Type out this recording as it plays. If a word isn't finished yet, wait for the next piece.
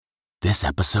This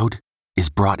episode is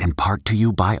brought in part to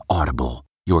you by Audible,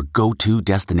 your go-to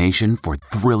destination for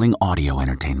thrilling audio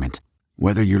entertainment.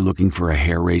 Whether you're looking for a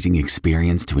hair-raising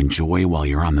experience to enjoy while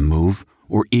you're on the move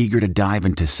or eager to dive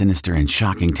into sinister and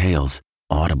shocking tales,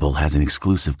 Audible has an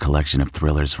exclusive collection of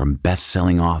thrillers from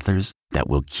best-selling authors that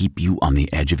will keep you on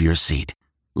the edge of your seat.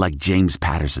 Like James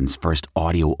Patterson's first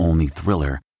audio-only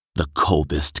thriller, The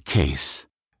Coldest Case.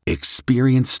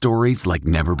 Experience stories like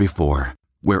never before,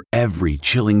 where every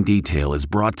chilling detail is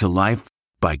brought to life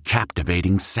by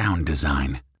captivating sound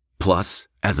design. Plus,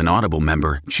 as an Audible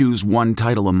member, choose one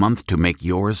title a month to make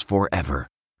yours forever.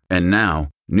 And now,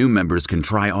 new members can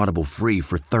try Audible free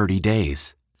for 30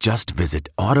 days. Just visit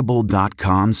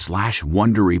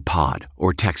audible.com/WonderyPod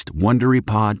or text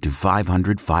WonderyPod to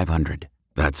 500-500.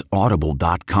 That's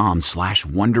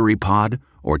audible.com/WonderyPod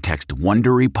or text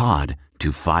WonderyPod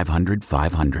to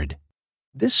 500-500.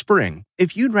 This spring,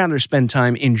 if you'd rather spend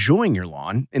time enjoying your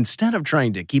lawn instead of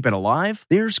trying to keep it alive,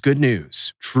 there's good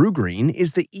news. TruGreen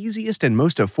is the easiest and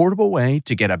most affordable way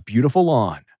to get a beautiful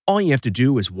lawn. All you have to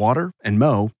do is water and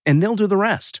mow, and they'll do the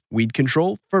rest. Weed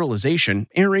control, fertilization,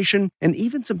 aeration, and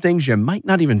even some things you might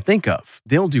not even think of.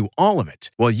 They'll do all of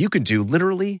it, while you can do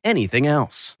literally anything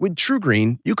else. With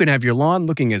TruGreen, you can have your lawn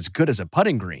looking as good as a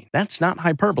putting green. That's not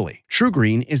hyperbole.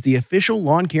 TruGreen is the official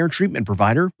lawn care treatment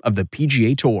provider of the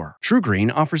PGA Tour.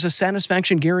 TruGreen offers a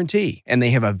satisfaction guarantee, and they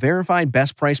have a verified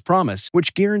best price promise,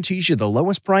 which guarantees you the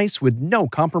lowest price with no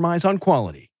compromise on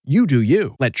quality. You do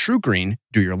you. Let TruGreen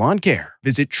do your lawn care.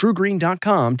 Visit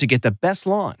TruGreen.com to get the best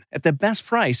lawn at the best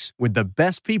price with the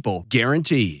best people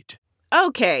guaranteed.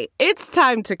 Okay, it's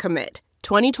time to commit.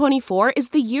 2024 is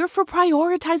the year for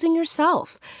prioritizing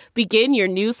yourself. Begin your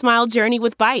new smile journey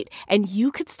with Byte, and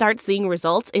you could start seeing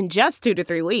results in just 2 to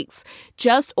 3 weeks.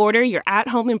 Just order your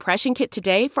at-home impression kit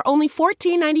today for only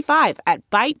 $14.95 at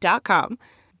Byte.com.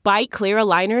 Byte Clear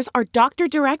aligners are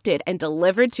doctor-directed and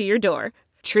delivered to your door.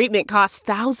 Treatment costs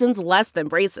thousands less than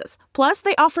braces. Plus,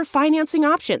 they offer financing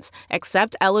options,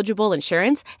 accept eligible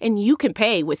insurance, and you can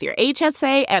pay with your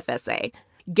HSA FSA.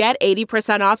 Get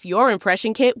 80% off your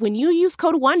impression kit when you use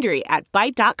code WONDERY at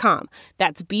Byte.com.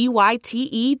 That's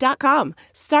BYTE.com.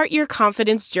 Start your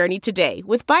confidence journey today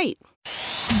with Byte.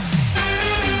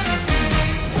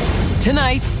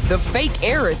 Tonight, the fake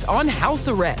heiress on house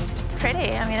arrest.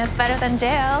 Pretty. I mean, it's better than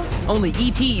jail. Only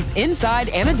ET's inside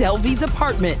Anna Delvey's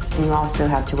apartment. And you also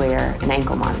have to wear an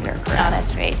ankle monitor, correct? Oh,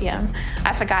 that's right, yeah.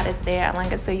 I forgot it's there. I'm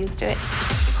like, so used to it.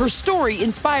 Her story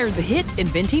inspired the hit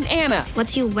Inventing Anna.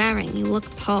 What's you wearing? You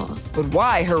look Paul. But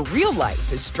why her real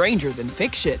life is stranger than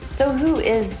fiction. So who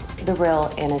is the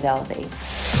real Anna Delvey?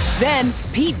 Then,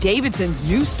 Pete Davidson's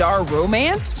new star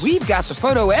romance. We've got the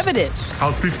photo evidence.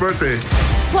 How's Pete's birthday?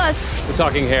 Plus, we're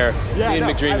talking hair. Ian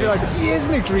McDreamy. He is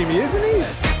McDreamy, isn't he?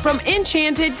 From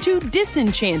Enchanted to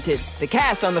Disenchanted, the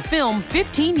cast on the film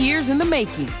 15 years in the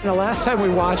making. The last time we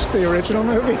watched the original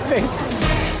movie,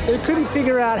 they couldn't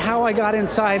figure out how I got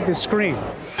inside the screen.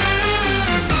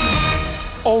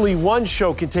 Only one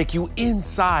show can take you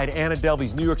inside Anna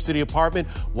Delvey's New York City apartment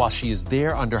while she is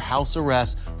there under house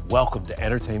arrest. Welcome to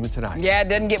Entertainment Tonight. Yeah, it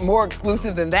doesn't get more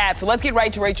exclusive than that. So let's get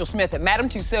right to Rachel Smith at Madame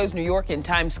Tussauds New York in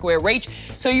Times Square. Rach,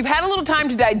 so you've had a little time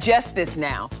to digest this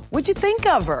now. What'd you think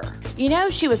of her? You know,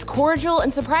 she was cordial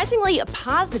and surprisingly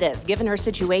positive given her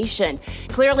situation.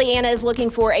 Clearly, Anna is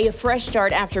looking for a fresh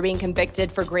start after being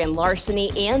convicted for grand larceny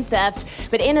and theft.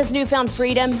 But Anna's newfound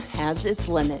freedom has its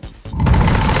limits.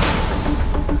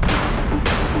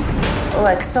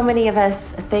 Look, so many of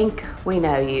us think we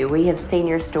know you. We have seen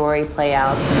your story play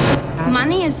out.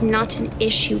 Money is not an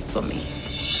issue for me.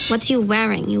 What's you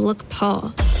wearing? You look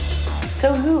Paul.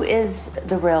 So who is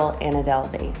the real Anna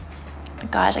Delvey?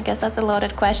 Gosh, I guess that's a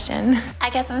loaded question.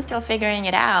 I guess I'm still figuring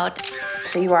it out.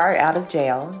 So you are out of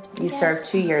jail. You served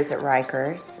 2 years at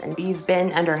Rikers, and you've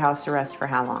been under house arrest for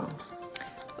how long?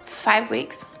 5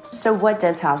 weeks. So what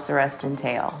does house arrest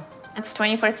entail? It's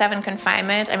 24/7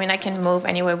 confinement. I mean, I can move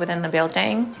anywhere within the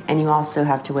building. And you also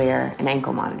have to wear an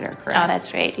ankle monitor, correct? Oh,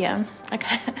 that's right, yeah.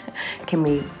 Okay. Can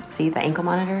we see the ankle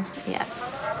monitor? Yes.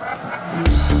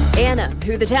 Anna,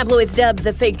 who the tabloids dubbed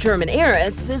the fake German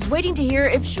heiress, is waiting to hear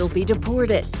if she'll be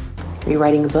deported. Are you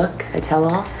writing a book, a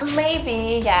tell-all?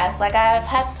 Maybe, yes. Like, I've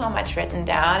had so much written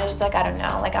down. It's just like, I don't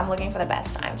know. Like, I'm looking for the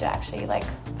best time to actually, like,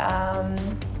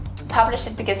 publish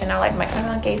it because, you know, like, my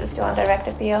criminal case is still on direct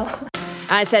appeal.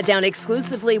 I sat down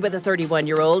exclusively with a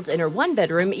 31-year-old in her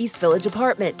one-bedroom East Village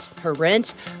apartment. Her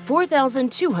rent,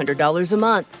 $4,200 a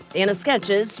month. Anna's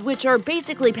sketches, which are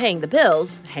basically paying the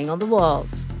bills, hang on the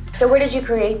walls. So where did you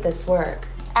create this work?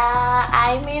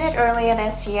 I made it earlier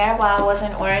this year while I was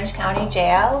in Orange County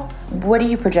Jail. What do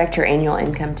you project your annual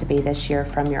income to be this year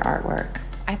from your artwork?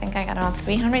 I think I got around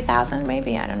 300,000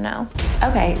 maybe, I don't know.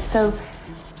 Okay, so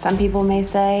some people may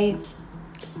say,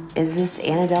 is this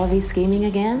Anna Delvey scheming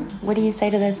again? What do you say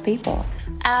to those people?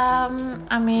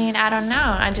 I mean, I don't know.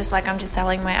 I'm just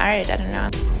selling my art. I don't know.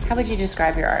 How would you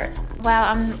describe your art?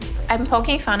 Well, I'm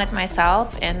poking fun at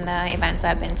myself in the events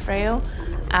I've been through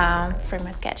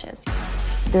my sketches.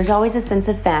 There's always a sense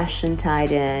of fashion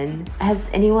tied in. Has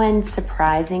anyone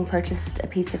surprising purchased a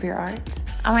piece of your art?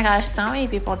 Oh my gosh, so many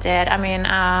people did. I mean,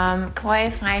 Chloe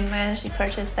Feynman, she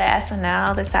purchased the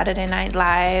SNL, the Saturday Night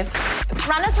Live.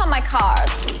 Run it on my card.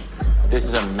 This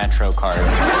is a Metro card. Run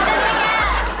it again!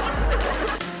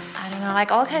 I don't know,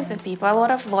 like all kinds of people. A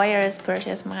lot of lawyers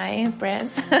purchase my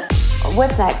prints.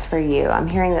 What's next for you? I'm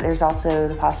hearing that there's also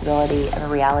the possibility of a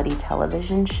reality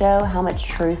television show. How much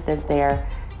truth is there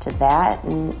to that?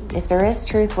 And if there is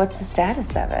truth, what's the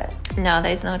status of it? No,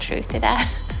 there's no truth to that.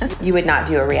 You would not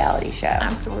do a reality show?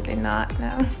 Absolutely not,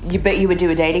 no. But you would do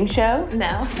a dating show?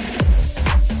 No.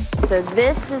 So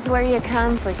this is where you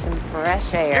come for some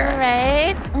fresh air.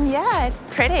 Right? Yeah, it's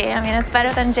pretty. I mean, it's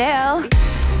better than jail.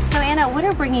 So Anna, what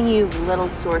are bringing you little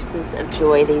sources of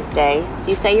joy these days?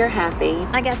 You say you're happy.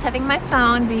 I guess having my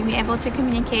phone, being able to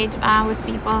communicate with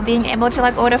people, being able to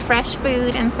like order fresh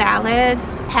food and salads,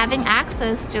 having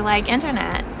access to like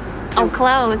internet.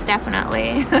 Clothes,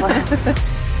 definitely.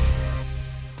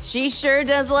 She sure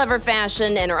does love her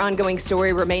fashion, and her ongoing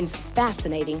story remains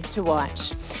fascinating to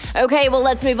watch. Okay, well,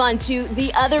 let's move on to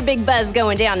the other big buzz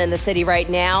going down in the city right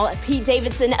now. Pete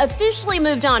Davidson officially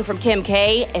moved on from Kim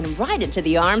K and right into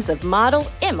the arms of model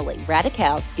Emily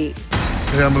Ratajkowski.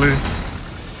 Hey, Emily.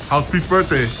 How's Pete's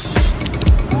birthday?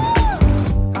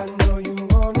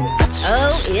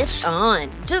 Oh, it's on.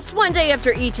 Just one day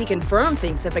after E.T. confirmed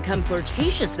things have become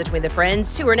flirtatious between the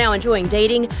friends, who are now enjoying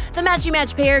dating, the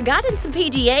matchy-match pair got in some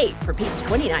PDA for Pete's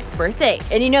 29th birthday.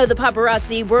 And you know the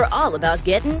paparazzi were all about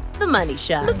getting the money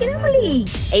shot. Look at Emily!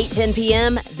 8:10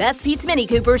 p.m., that's Pete's Mini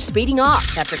Cooper speeding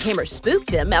off after cameras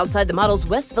spooked him outside the model's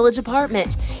West Village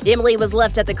apartment. Emily was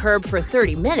left at the curb for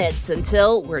 30 minutes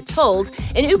until, we're told,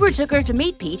 an Uber took her to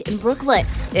meet Pete in Brooklyn.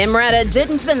 Emrata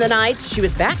didn't spend the night. She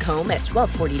was back home at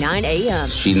 12:49 a.m.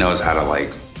 She knows how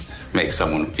to, make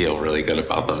someone feel really good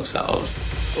about themselves.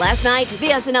 Last night, the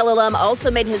SNL alum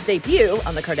also made his debut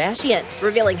on The Kardashians,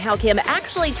 revealing how Kim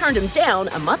actually turned him down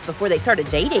a month before they started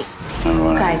dating. Remember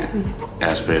when I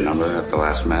asked for your number at the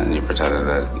last minute and you pretended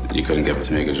that you couldn't give it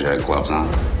to me because you had gloves on?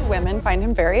 Women find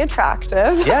him very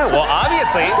attractive. Yeah, well,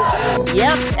 obviously.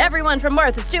 Yep, everyone from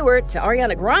Martha Stewart to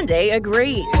Ariana Grande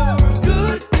agrees.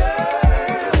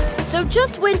 So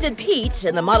just when did Pete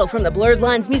and the model from the Blurred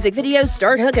Lines music video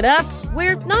start hooking up?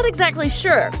 We're not exactly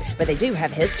sure, but they do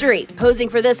have history, posing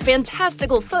for this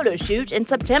fantastical photo shoot in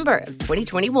September of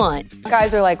 2021.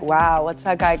 Guys are like, wow, what's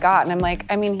that guy got? And I'm like,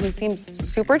 he seems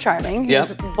super charming. He's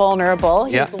Yep. vulnerable.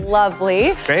 He's Yep.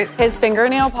 lovely. Great. His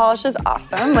fingernail polish is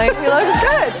awesome. He looks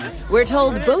good. We're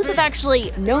told both have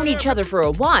actually known each other for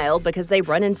a while because they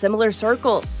run in similar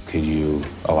circles. Could you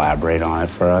elaborate on it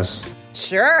for us?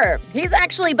 Sure. He's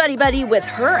actually buddy-buddy with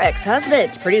her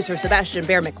ex-husband, producer Sebastian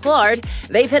Bear McClard.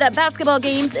 They've hit up basketball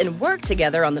games and worked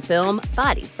together on the film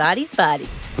Bodies, Bodies, Bodies.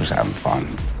 Just having fun.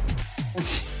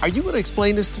 Are you going to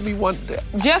explain this to me one day?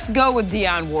 Just go with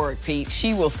Dionne Warwick, Pete.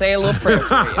 She will say a little prayer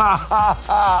for you.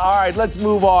 All right, let's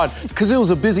move on, because it was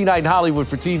a busy night in Hollywood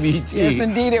for Team ET. Yes,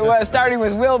 indeed it was. Starting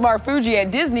with Will Marfuji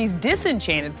at Disney's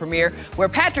Disenchanted premiere, where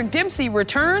Patrick Dempsey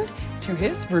returned to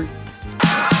his roots.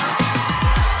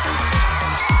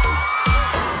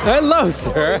 Hello,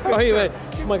 sir.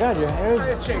 Oh my God, your hair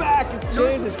is back. It's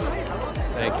changing.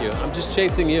 Thank you. I'm just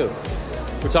chasing you.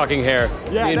 We're talking hair.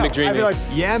 Me and McDreamy.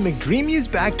 McDreamy is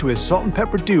back to his salt and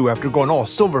pepper do after going all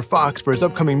silver fox for his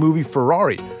upcoming movie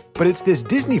Ferrari. But it's this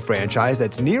Disney franchise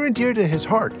that's near and dear to his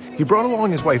heart. He brought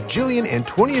along his wife Jillian and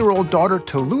 20-year-old daughter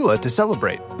Tallulah to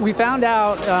celebrate. We found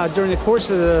out during the course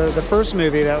of the first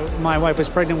movie that my wife was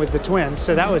pregnant with the twins,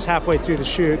 so that was halfway through the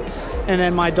shoot. And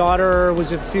then my daughter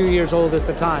was a few years old at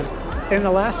the time. And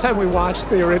the last time we watched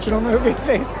the original movie,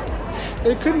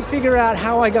 they couldn't figure out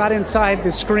how I got inside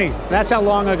the screen. That's how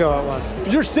long ago it was.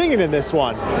 You're singing in this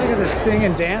one. I got to sing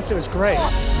and dance. It was great.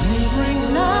 We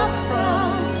bring love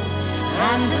from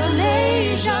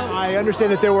Andalusia. I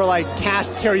understand that there were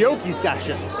cast karaoke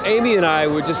sessions. Amy and I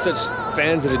were just such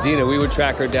fans of Adina. We would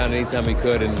track her down anytime we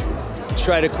could, and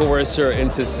try to coerce her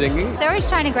into singing? They're always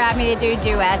trying to grab me to do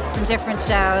duets from different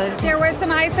shows. There was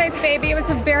some Ice Ice Baby. It was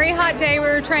a very hot day. We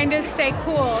were trying to stay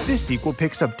cool. This sequel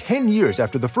picks up 10 years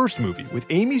after the first movie, with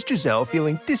Amy's Giselle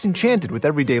feeling disenchanted with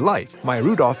everyday life. Maya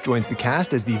Rudolph joins the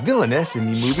cast as the villainess in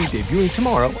the movie debuting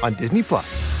tomorrow on Disney+.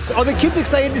 Are the kids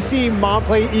excited to see Mom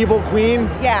play evil queen?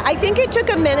 Yeah, I think it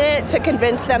took a minute to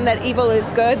convince them that evil is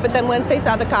good, but then once they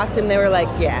saw the costume, they were like,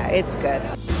 yeah, it's good.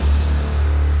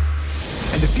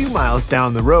 And a few miles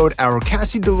down the road, our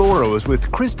Cassie DeLauro is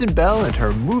with Kristen Bell and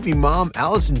her movie mom,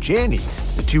 Allison Janney.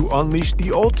 The two unleashed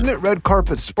the ultimate red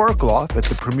carpet sparkle-off at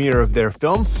the premiere of their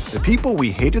film, The People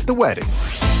We Hate at the Wedding.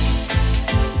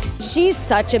 She's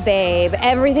such a babe.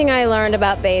 Everything I learned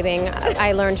about babing,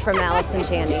 I learned from Allison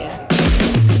Janney.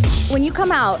 When you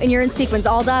come out and you're in sequins,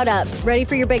 all dolled up, ready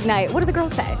for your big night, what do the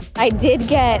girls say? I did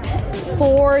get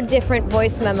 4 different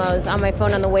voice memos on my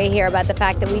phone on the way here about the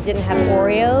fact that we didn't have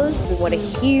Oreos. What a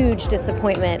huge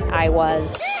disappointment I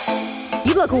was.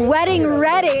 You look wedding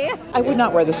ready. I would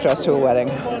not wear this dress to a wedding.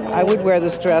 I would wear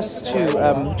this dress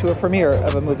to a premiere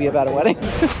of a movie about a wedding.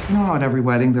 At every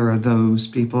wedding there are those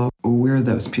people. We're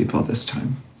those people this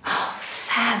time. Oh,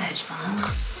 savage,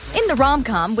 Mom. In the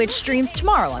rom-com, which streams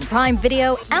tomorrow on Prime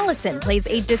Video, Allison plays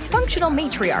a dysfunctional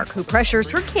matriarch who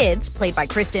pressures her kids, played by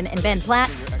Kristen and Ben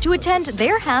Platt, to attend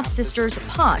their half-sister's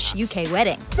posh UK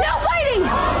wedding. No fighting!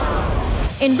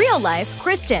 In real life,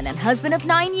 Kristen and husband of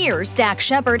 9 years, Dax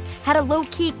Shepard, had a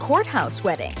low-key courthouse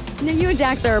wedding. Now, you and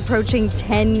Dax are approaching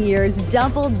 10 years,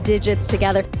 double digits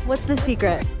together. What's the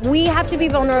secret? We have to be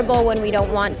vulnerable when we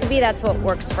don't want to be. That's what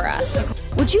works for us.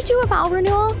 Would you do a vow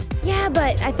renewal? Yeah,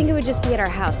 but I think it would just be at our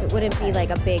house. It wouldn't be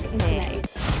like a big thing.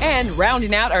 And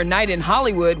rounding out our night in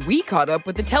Hollywood, we caught up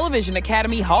with the Television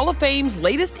Academy Hall of Fame's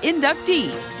latest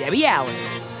inductee, Debbie Allen.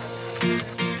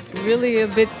 Really a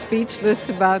bit speechless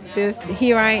about this.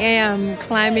 Here I am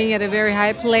climbing at a very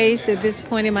high place at this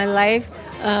point in my life,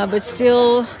 but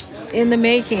still in the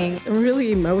making.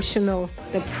 Really emotional.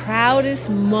 The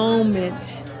proudest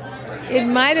moment. It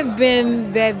might have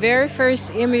been that very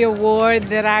first Emmy Award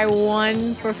that I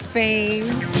won for Fame.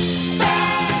 Mama,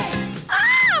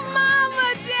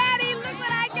 Daddy, look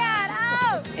what I got!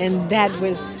 Oh! And that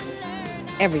was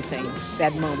everything,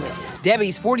 that moment.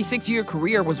 Debbie's 46-year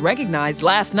career was recognized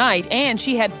last night, and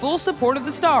she had full support of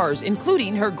the stars,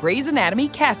 including her Grey's Anatomy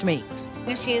castmates.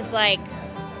 When she's like,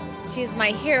 she's my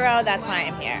hero, that's why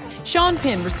I'm here. Sean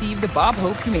Penn received the Bob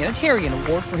Hope Humanitarian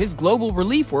Award for his global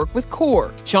relief work with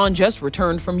CORE. Sean just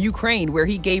returned from Ukraine, where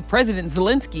he gave President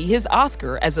Zelensky his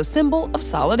Oscar as a symbol of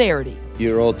solidarity.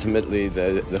 You're ultimately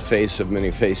the face of many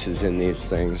faces in these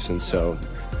things, and so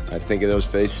I think of those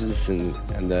faces and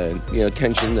the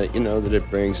attention that that it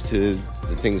brings to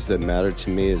the things that matter to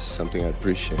me is something I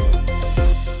appreciate.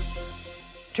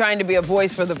 Trying to be a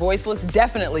voice for the voiceless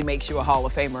definitely makes you a Hall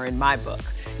of Famer in my book.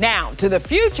 Now, to the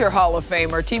future Hall of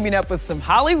Famer teaming up with some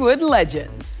Hollywood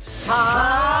legends.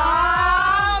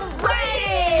 Tom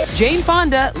Brady! Jane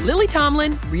Fonda, Lily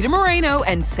Tomlin, Rita Moreno,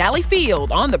 and Sally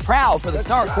Field on the prowl for the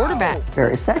star quarterback.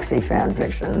 Very sexy fan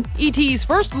fiction. E.T.'s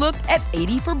first look at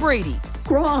 80 for Brady.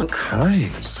 Gronk. Hi.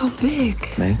 So big.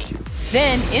 Thank you.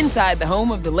 Then, inside the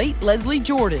home of the late Leslie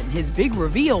Jordan, his big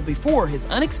reveal before his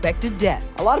unexpected death.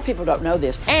 A lot of people don't know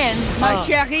this. And My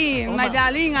chérie, my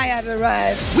darling, I have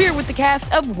arrived. We're with the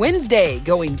cast of Wednesday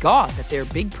going goth at their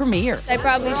big premiere. I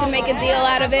probably should make a deal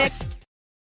out of it.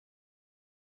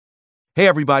 Hey,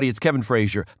 everybody, it's Kevin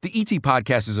Frazier. The ET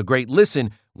Podcast is a great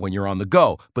listen when you're on the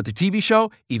go, but the TV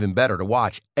show, even better to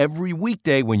watch every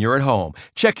weekday when you're at home.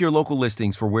 Check your local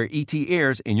listings for where ET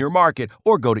airs in your market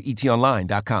or go to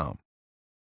etonline.com.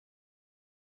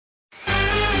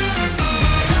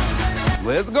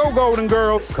 Let's go, Golden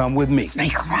Girls. Come with me.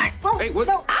 Make her run. Hey, what?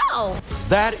 No, ow!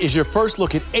 That is your first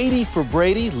look at 80 for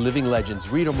Brady. Living legends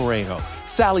Rita Moreno,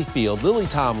 Sally Field, Lily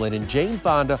Tomlin, and Jane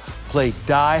Fonda play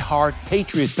die-hard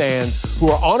Patriots fans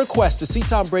who are on a quest to see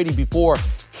Tom Brady before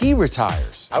he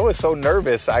retires. I was so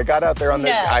nervous. I got out there on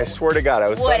the, I swear to God, I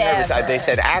was so nervous. They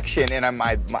said action, and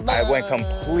I went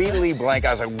completely blank.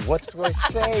 I was like, what do I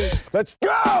say? Let's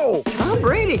go! Tom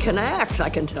Brady can act, I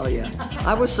can tell you.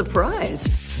 I was surprised.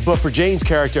 But for Jane's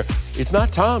character, it's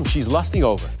not Tom she's lusting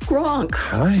over. Gronk.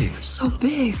 Hi. So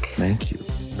big. Thank you.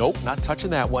 Nope, not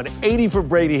touching that one. 80 for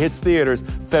Brady hits theaters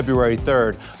February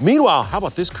 3rd. Meanwhile, how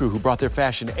about this crew who brought their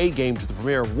Fashion A game to the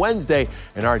premiere Wednesday,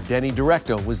 and our Denny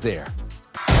Directo was there.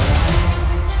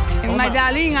 My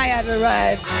darling, I have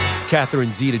arrived.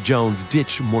 Catherine Zeta-Jones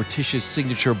ditched Morticia's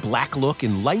signature black look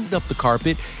and lightened up the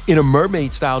carpet in a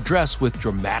mermaid-style dress with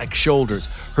dramatic shoulders.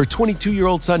 Her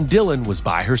 22-year-old son, Dylan, was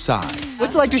by her side.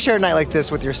 What's it like to share a night like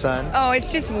this with your son? Oh,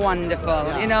 it's just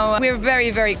wonderful. You know, we're a very,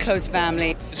 very close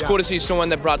family. It's cool to see someone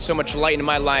that brought so much light into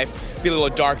my life be a little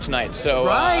dark tonight. So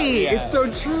It's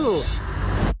so true.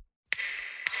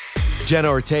 Jenna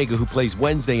Ortega, who plays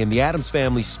Wednesday in the Addams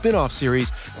Family spin-off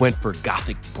series, went for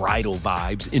gothic bridal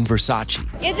vibes in Versace.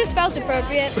 It just felt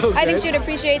appropriate. I think she would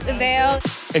appreciate the veil.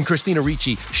 And Christina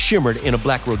Ricci shimmered in a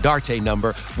Black Rodarte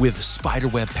number with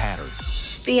spiderweb pattern.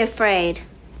 Be afraid.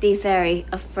 Be very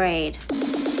afraid.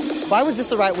 Why was this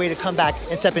the right way to come back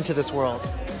and step into this world?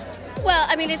 Well,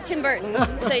 I mean, it's Tim Burton,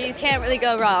 so you can't really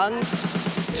go wrong.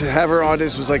 To have her on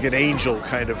this was like an angel,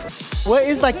 kind of. What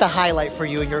is like the highlight for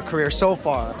you in your career so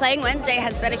far? Playing Wednesday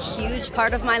has been a huge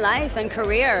part of my life and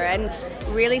career, and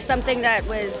really something that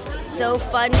was so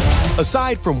fun.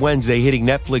 Aside from Wednesday hitting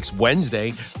Netflix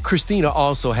Wednesday, Christina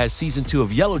also has season 2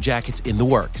 of Yellow Jackets in the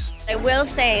works. I will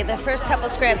say the first couple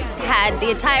scripts had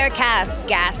the entire cast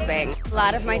gasping. A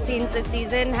lot of my scenes this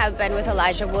season have been with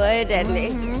Elijah Wood, and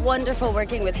it's wonderful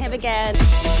working with him again.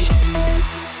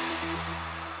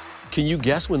 Can you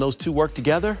guess when those two worked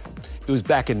together? It was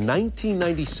back in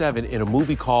 1997 in a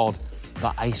movie called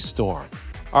The Ice Storm.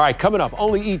 All right, coming up,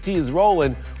 only E.T. is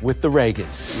rolling with the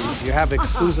Reagans. You have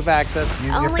exclusive access.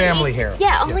 Your family here.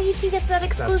 Yeah, only E.T. gets that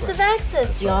exclusive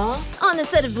access, y'all. On the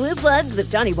set of Blue Bloods with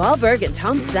Donnie Wahlberg and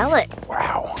Tom Selleck.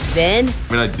 Wow. Then,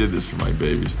 I mean, I did this for my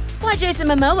babies. why Jason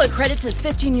Momoa credits his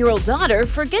 15-year-old daughter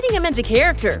for getting him into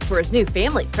character for his new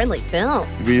family-friendly film.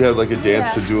 We had like a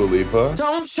dance to Dua Lipa.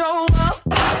 Don't show up.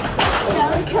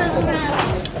 Don't come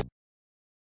around.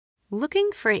 Looking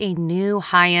for a new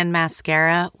high-end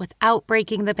mascara without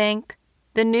breaking the bank?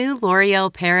 The new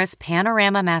L'Oreal Paris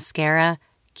Panorama Mascara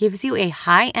gives you a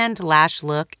high-end lash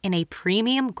look in a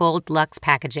premium gold luxe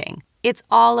packaging. It's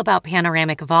all about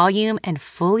panoramic volume and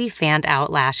fully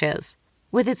fanned-out lashes.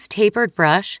 With its tapered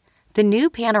brush, the new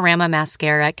Panorama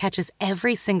Mascara catches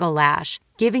every single lash,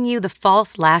 giving you the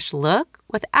false lash look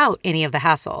without any of the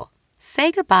hassle.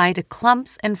 Say goodbye to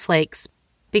clumps and flakes,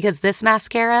 because this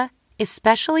mascara is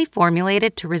specially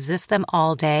formulated to resist them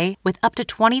all day with up to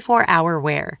 24-hour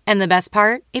wear. And the best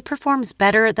part? It performs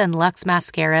better than Luxe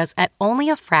mascaras at only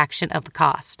a fraction of the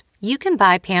cost. You can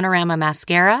buy Panorama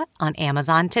Mascara on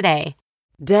Amazon today.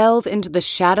 Delve into the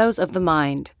shadows of the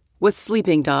mind with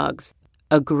Sleeping Dogs,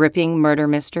 a gripping murder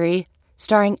mystery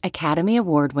starring Academy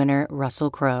Award winner Russell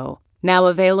Crowe. Now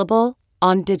available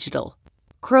on digital.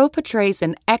 Crowe portrays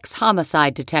an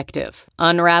ex-homicide detective,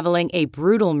 unraveling a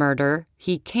brutal murder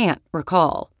he can't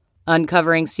recall.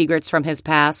 Uncovering secrets from his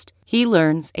past, he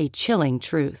learns a chilling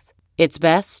truth. It's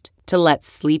best to let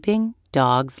sleeping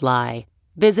dogs lie.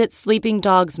 Visit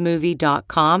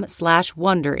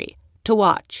sleepingdogsmovie.com/Wondery to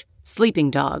watch Sleeping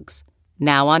Dogs,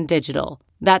 now on digital.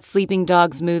 That's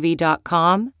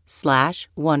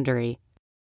sleepingdogsmovie.com/Wondery.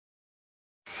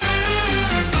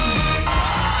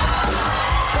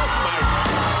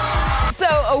 So,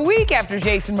 a week after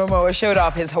Jason Momoa showed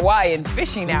off his Hawaiian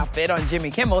fishing outfit on Jimmy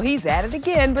Kimmel, he's at it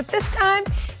again, but this time,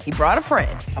 he brought a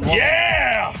friend.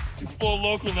 Yeah! He's full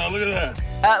local now, look at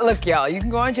that. Look, y'all, you can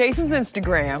go on Jason's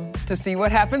Instagram to see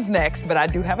what happens next, but I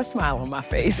do have a smile on my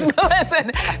face.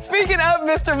 Listen, speaking of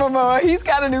Mr. Momoa, he's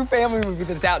got a new family movie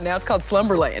that's out now. It's called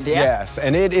Slumberland, yeah? Yes,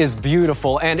 and it is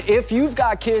beautiful. And if you've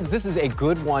got kids, this is a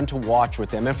good one to watch with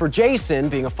them. And for Jason,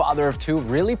 being a father of two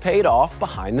really paid off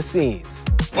behind the scenes.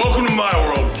 Welcome to my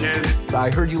world, kid. I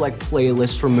heard you like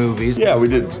playlists for movies. Yeah, we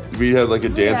did. We had like a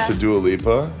dance to Dua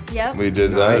Lipa. Yep. We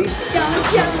did that.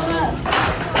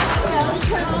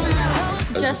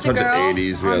 Just a girl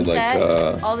 80s. We on had set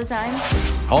all the time.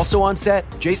 Also on set,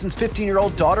 Jason's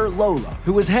 15-year-old daughter, Lola,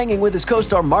 who was hanging with his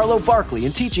co-star Marlo Barkley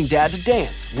and teaching Dad to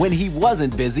dance when he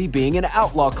wasn't busy being an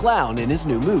outlaw clown in his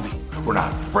new movie. We're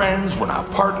not friends, we're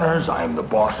not partners, I am the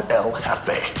boss El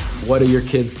Jefe. What do your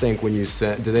kids think when you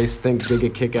say, do they think they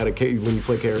get a kick out of when you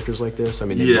play characters like this? I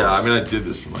mean, yeah, I mean, I did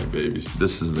this for my babies.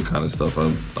 This is the kind of stuff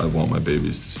I want my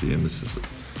babies to see, and it's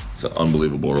an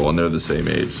unbelievable role, and they're the same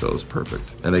age, so it's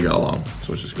perfect. And they got along,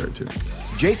 so it's just great too.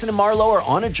 Jason and Marlo are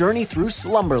on a journey through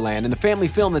Slumberland in the family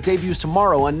film that debuts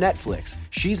tomorrow on Netflix.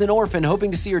 She's an orphan hoping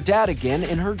to see her dad again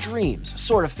in her dreams.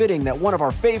 Sort of fitting that one of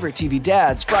our favorite TV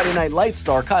dads, Friday Night Lights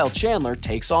star Kyle Chandler,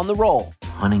 takes on the role.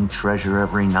 Hunting treasure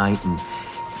every night and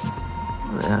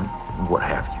what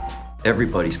have you.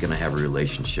 Everybody's gonna have a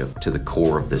relationship to the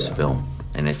core of this film,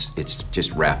 and it's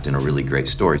just wrapped in a really great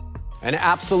story. An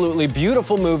absolutely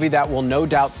beautiful movie that will no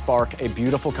doubt spark a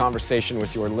beautiful conversation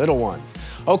with your little ones.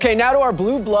 Okay, now to our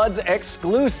Blue Bloods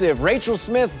exclusive. Rachel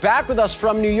Smith back with us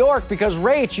from New York because,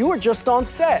 Rach, you were just on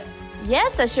set.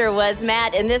 Yes, I sure was,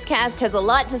 Matt, and this cast has a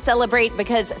lot to celebrate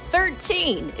because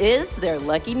 13 is their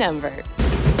lucky number.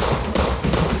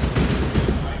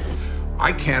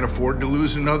 can't afford to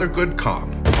lose another good cop.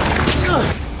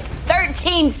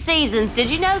 13 seasons. Did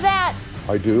you know that?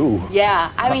 I do.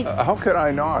 Yeah, I mean... How could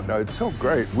I not? No, it's so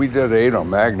great. We did 8 on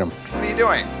Magnum. What are you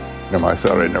doing? I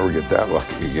thought I'd never get that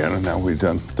lucky again, and now we've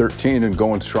done 13 and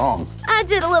going strong. I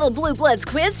did a little Blue Bloods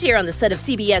quiz here on the set of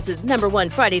CBS's #1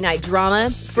 Friday night drama.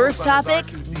 First topic,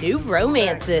 new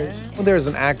romances. Well, there's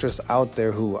an actress out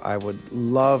there who I would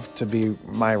love to be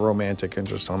my romantic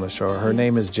interest on the show. Her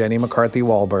name is Jenny McCarthy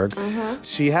Wahlberg.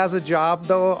 She has a job,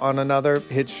 though, on another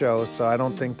hit show, so I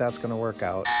don't think that's going to work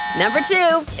out. Number 2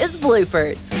 is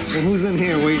bloopers. Well, who's in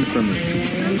here waiting for me?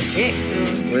 Some chick.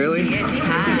 Really? Yeah, she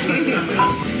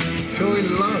hot. Joey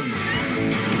Love.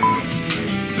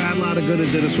 Fat lot of good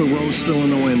it did us with Rose still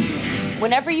in the wind.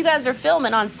 Whenever you guys are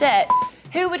filming on set,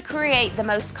 who would create the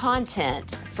most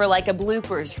content for like a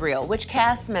bloopers reel? Which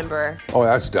cast member? Oh,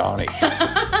 that's Donnie.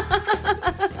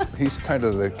 He's kind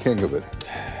of the king of it.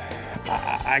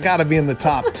 I got to be in the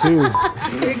top 2.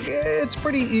 It's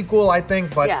pretty equal, I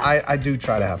think, but Yeah. I do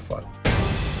try to have fun.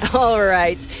 All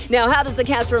right. Now, how does the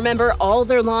cast remember all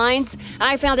their lines?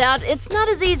 I found out it's not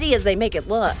as easy as they make it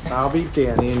look. I'll be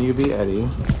Danny and you be Eddie.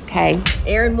 Okay.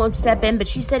 Erin won't step in, but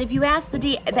she said if you ask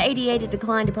the ADA to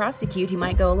decline to prosecute, he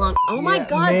might go along. Oh my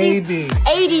God, maybe. these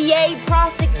ADA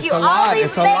prosecute. It's a lot. All these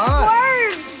It's a big lot.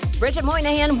 words. Bridget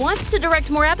Moynihan wants to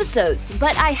direct more episodes,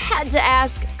 but I had to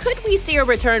ask, could we see a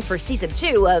return for season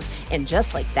 2 of And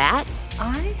Just Like That?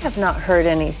 I have not heard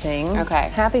anything. Okay.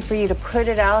 Happy for you to put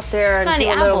it out there and Honey,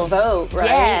 do a I little will- vote, right?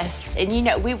 Yes, and you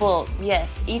know, we will,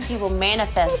 yes, E.T. will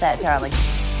manifest that, darling.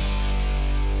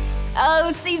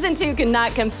 Oh, season 2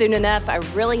 cannot come soon enough. I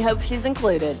really hope she's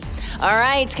included. All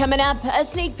right, coming up, a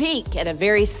sneak peek at a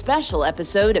very special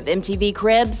episode of MTV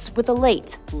Cribs with the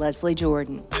late Leslie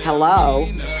Jordan. Hello.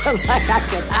 Like I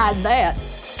could hide that.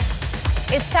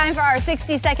 It's time for our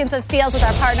 60 Seconds of Steals with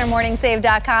our partner,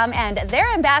 MorningSave.com, and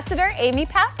their ambassador, Amy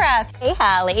Paffrath. Hey,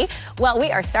 Hallie. Well,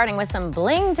 we are starting with some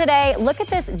bling today. Look at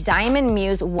this Diamond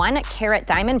Muse 1-carat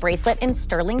diamond bracelet in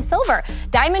sterling silver.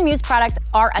 Diamond Muse products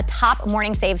are a top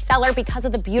Morning Save seller because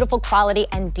of the beautiful quality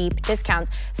and deep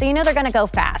discounts. So you know they're gonna go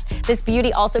fast. This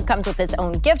beauty also comes with its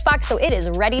own gift box, so it is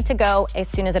ready to go as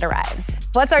soon as it arrives.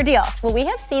 What's our deal? Well, we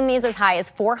have seen these as high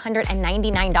as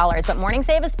 $499, but Morning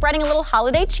Save is spreading a little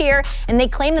holiday cheer, and they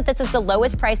claim that this is the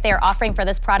lowest price they are offering for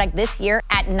this product this year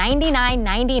at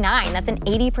 $99.99. That's an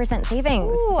 80%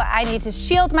 savings. Ooh, I need to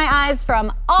shield my eyes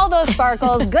from all those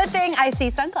sparkles. Good thing I see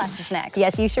sunglasses next.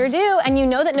 Yes, you sure do. And you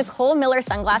know that Nicole Miller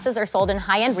sunglasses are sold in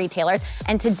high-end retailers.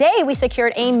 And today we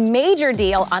secured a major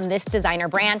deal on this designer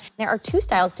brand. There are 2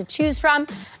 styles to choose from,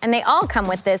 and they all come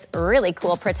with this really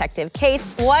cool protective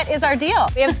case. What is our deal?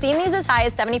 We have seen these as high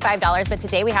as $75, but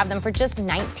today we have them for just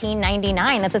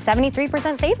 $19.99. That's a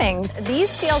 73% savings.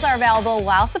 These deals are available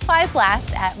while supplies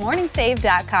last at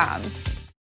MorningSave.com.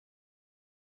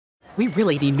 We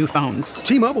really need new phones.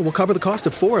 T-Mobile will cover the cost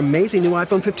of 4 amazing new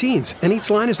iPhone 15s, and each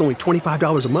line is only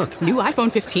 $25 a month. New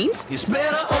iPhone 15s? It's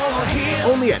better over here.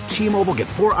 Only at T-Mobile, get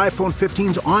 4 iPhone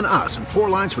 15s on us and 4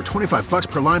 lines for $25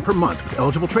 per line per month with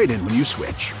eligible trade-in when you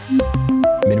switch.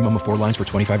 Minimum of 4 lines for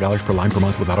 $25 per line per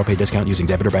month with autopay discount using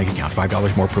debit or bank account.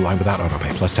 $5 more per line without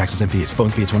autopay, plus taxes and fees. Phone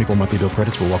fee at 24 monthly bill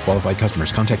credits for well-qualified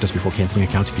customers. Contact us before canceling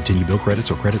account to continue bill credits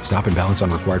or credit stop and balance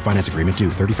on required finance agreement due.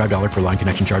 $35 per line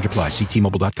connection charge applies. See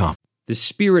T-Mobile.com. The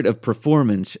spirit of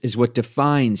performance is what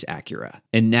defines Acura.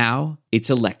 And now, it's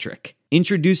electric.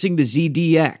 Introducing the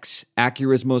ZDX,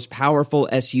 Acura's most powerful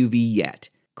SUV yet.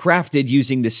 Crafted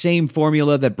using the same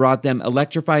formula that brought them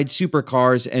electrified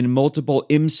supercars and multiple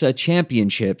IMSA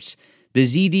championships, the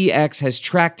ZDX has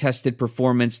track-tested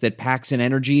performance that packs an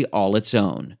energy all its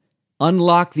own.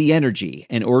 Unlock the energy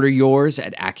and order yours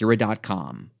at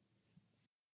Acura.com.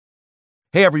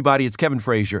 Hey everybody, it's Kevin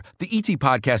Frazier. The ET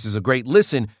Podcast is a great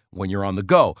listen when you're on the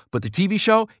go, but the TV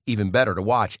show, even better to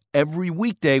watch every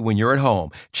weekday when you're at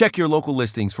home. Check your local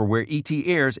listings for where ET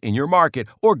airs in your market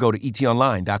or go to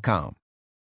etonline.com.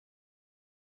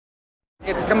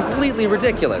 It's completely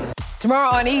ridiculous. Tomorrow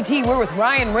on ET, we're with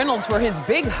Ryan Reynolds for his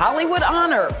big Hollywood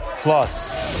honor.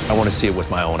 Plus, I want to see it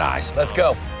with my own eyes. Let's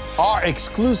go. Our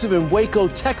exclusive in Waco,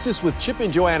 Texas with Chip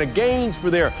and Joanna Gaines for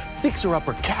their Fixer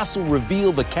Upper Castle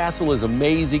reveal. The castle is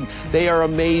amazing. They are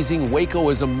amazing. Waco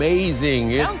is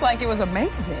amazing. Sounds like it was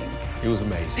amazing. It was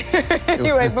amazing.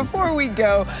 Anyway, before we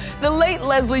go, the late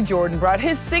Leslie Jordan brought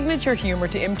his signature humor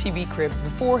to MTV Cribs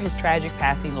before his tragic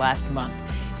passing last month.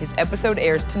 His episode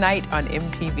airs tonight on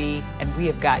MTV, and we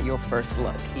have got your first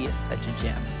look. He is such a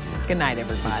gem. Good night,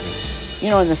 everybody.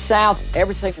 You know, in the South,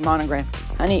 everything's monogrammed.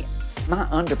 Honey, my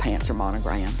underpants are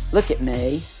monogrammed. Look at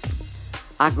me.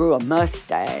 I grew a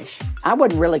mustache. I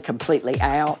wasn't really completely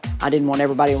out. I didn't want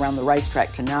everybody around the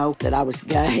racetrack to know that I was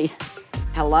gay.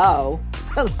 Hello?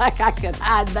 Like I could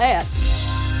hide that.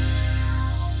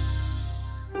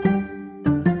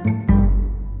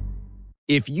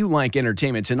 If you like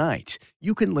Entertainment Tonight,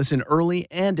 you can listen early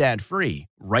and ad-free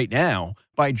right now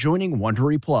by joining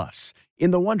Wondery Plus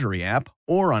in the Wondery app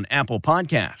or on Apple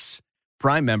Podcasts.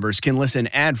 Prime members can listen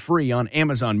ad-free on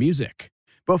Amazon Music.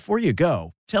 Before you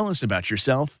go, tell us about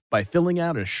yourself by filling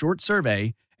out a short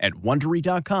survey at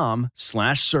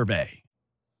Wondery.com/survey.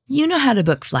 You know how to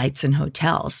book flights and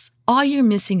hotels. All you're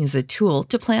missing is a tool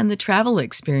to plan the travel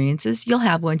experiences you'll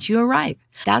have once you arrive.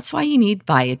 That's why you need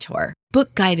Viator.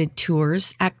 Book guided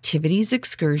tours, activities,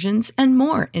 excursions, and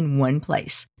more in one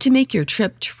place to make your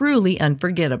trip truly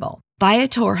unforgettable.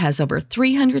 Viator has over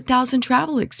 300,000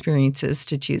 travel experiences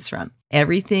to choose from.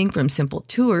 Everything from simple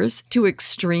tours to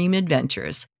extreme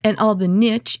adventures and all the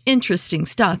niche, interesting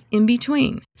stuff in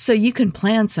between. So you can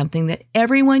plan something that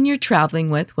everyone you're traveling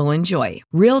with will enjoy.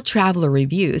 Real traveler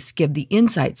reviews give the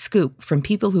inside scoop from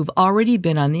people who've already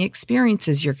been on the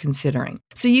experiences you're considering.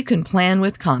 So you can plan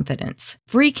with confidence.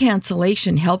 Free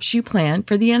cancellation helps you plan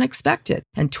for the unexpected.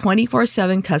 And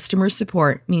 24/7 customer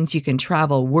support means you can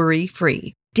travel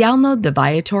worry-free. Download the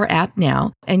Viator app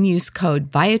now and use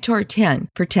code Viator10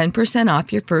 for 10%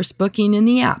 off your first booking in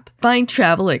the app. Find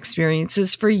travel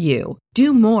experiences for you.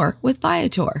 Do more with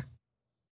Viator.